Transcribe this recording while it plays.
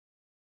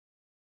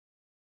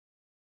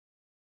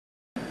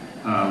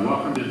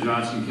Welcome to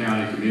Johnson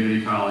County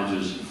Community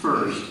College's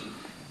first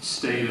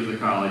State of the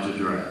College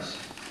Address.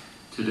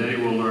 Today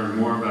we'll learn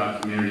more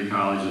about community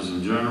colleges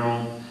in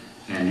general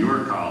and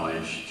your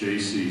college,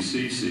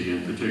 JCCC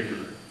in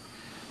particular,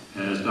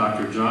 as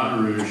Dr.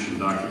 John Roosh and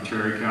Dr.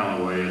 Terry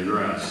Calloway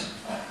address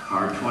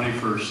our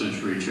 21st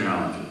century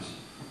challenges.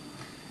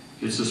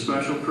 It's a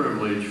special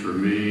privilege for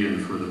me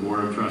and for the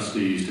Board of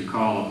Trustees to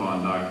call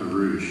upon Dr.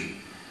 Roosh,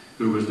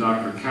 who was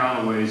Dr.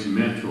 Calloway's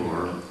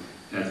mentor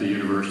at the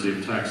University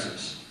of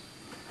Texas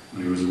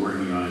when he was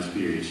working on his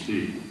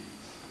PhD.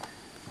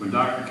 When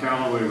Dr.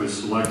 Calloway was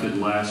selected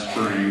last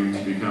spring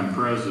to become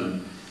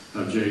president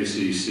of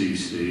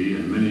JCCC,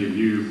 and many of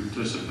you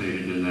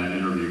participated in that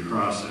interview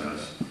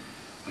process,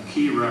 a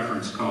key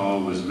reference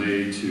call was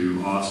made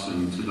to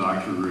Austin, to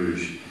Dr.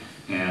 Roosh,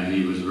 and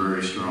he was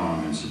very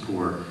strong in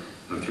support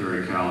of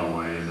Terry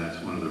Calloway, and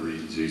that's one of the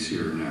reasons he's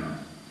here now.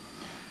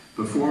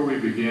 Before we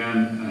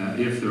begin,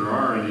 if there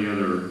are any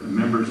other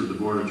members of the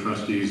Board of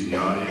Trustees in the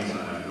audience,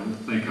 I don't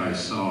think I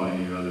saw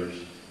any others.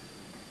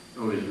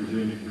 Oh, is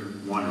Virginia here?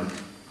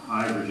 Wonderful.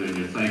 Hi,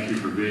 Virginia. Thank you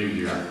for being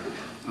here.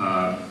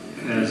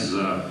 As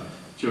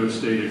Joe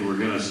stated, we're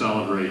going to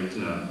celebrate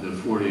the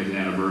 40th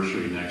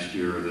anniversary next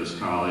year of this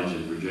college,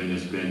 and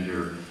Virginia's been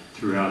here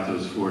throughout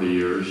those 40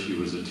 years. She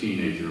was a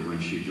teenager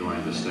when she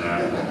joined the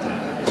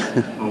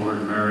staff over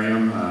at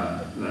Merriam.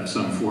 That's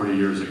some 40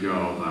 years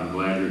ago. I'm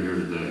glad you're here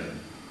today.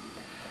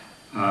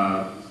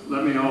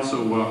 Let me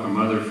also welcome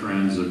other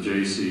friends of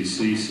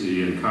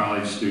JCCC and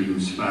college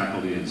students,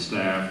 faculty, and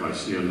staff. I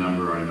see a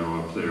number I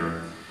know up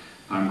there.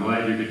 I'm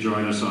glad you could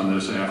join us on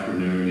this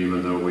afternoon,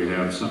 even though we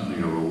have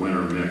something of a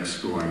winter mix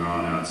going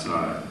on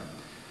outside.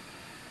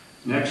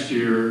 Next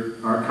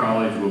year, our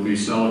college will be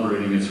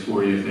celebrating its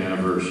 40th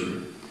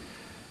anniversary.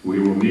 We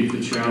will meet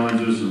the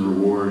challenges and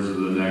rewards of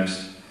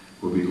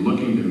we'll be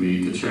looking to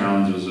meet the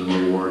challenges and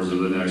rewards of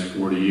the next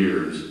 40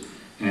 years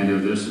and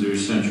of this new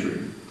century,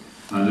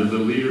 under the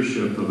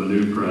leadership of a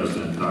new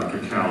president, Dr.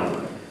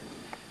 Calloway.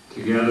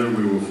 Together,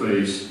 we will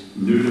face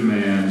new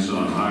demands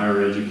on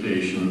higher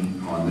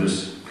education, on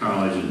this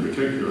college in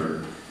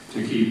particular,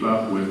 to keep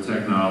up with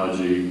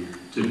technology,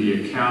 to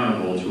be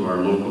accountable to our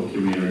local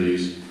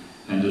communities,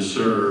 and to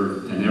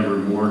serve an ever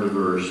more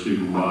diverse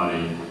student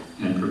body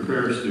and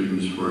prepare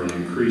students for an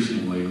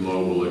increasingly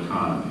global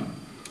economy.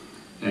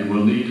 And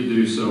we'll need to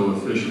do so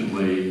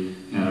efficiently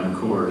and, of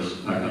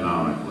course,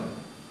 economically.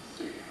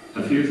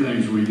 A few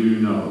things we do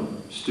know.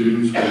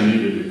 Students will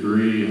need a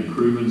degree and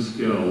proven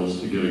skills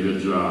to get a good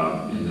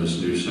job in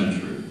this new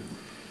century.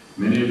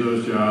 Many of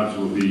those jobs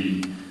will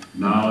be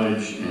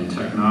knowledge and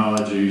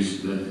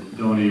technologies that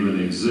don't even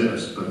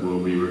exist, but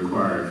will be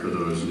required for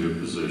those new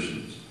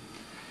positions.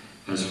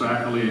 As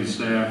faculty and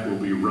staff will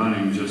be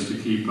running just to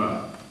keep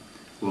up,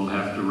 we'll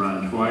have to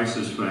run twice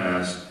as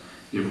fast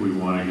if we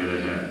want to get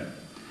ahead.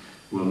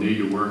 We'll need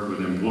to work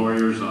with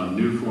employers on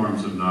new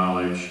forms of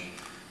knowledge,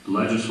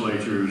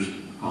 legislatures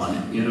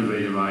on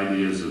innovative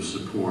ideas of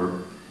support,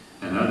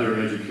 and other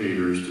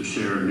educators to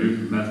share new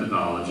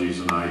methodologies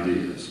and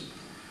ideas.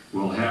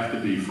 We'll have to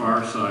be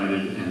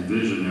farsighted and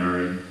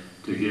visionary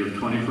to give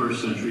 21st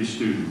century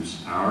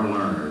students, our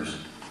learners,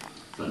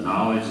 the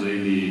knowledge they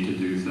need to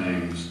do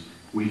things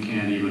we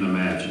can't even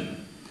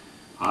imagine.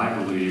 I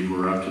believe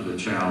we're up to the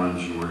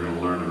challenge, and we're going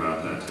to learn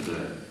about that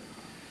today.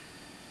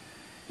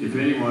 If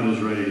anyone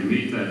is ready to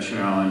meet that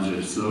challenge,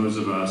 it's those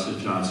of us at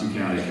Johnson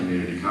County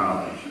Community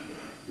College.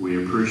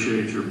 We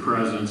appreciate your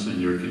presence and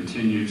your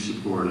continued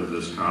support of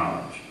this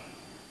college.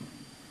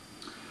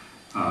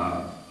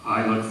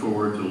 I look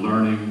forward to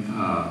learning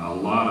a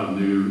lot of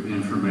new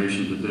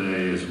information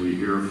today as we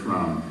hear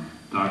from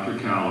Dr.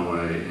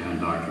 Calloway and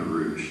Dr.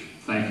 Roosh.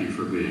 Thank you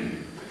for being here.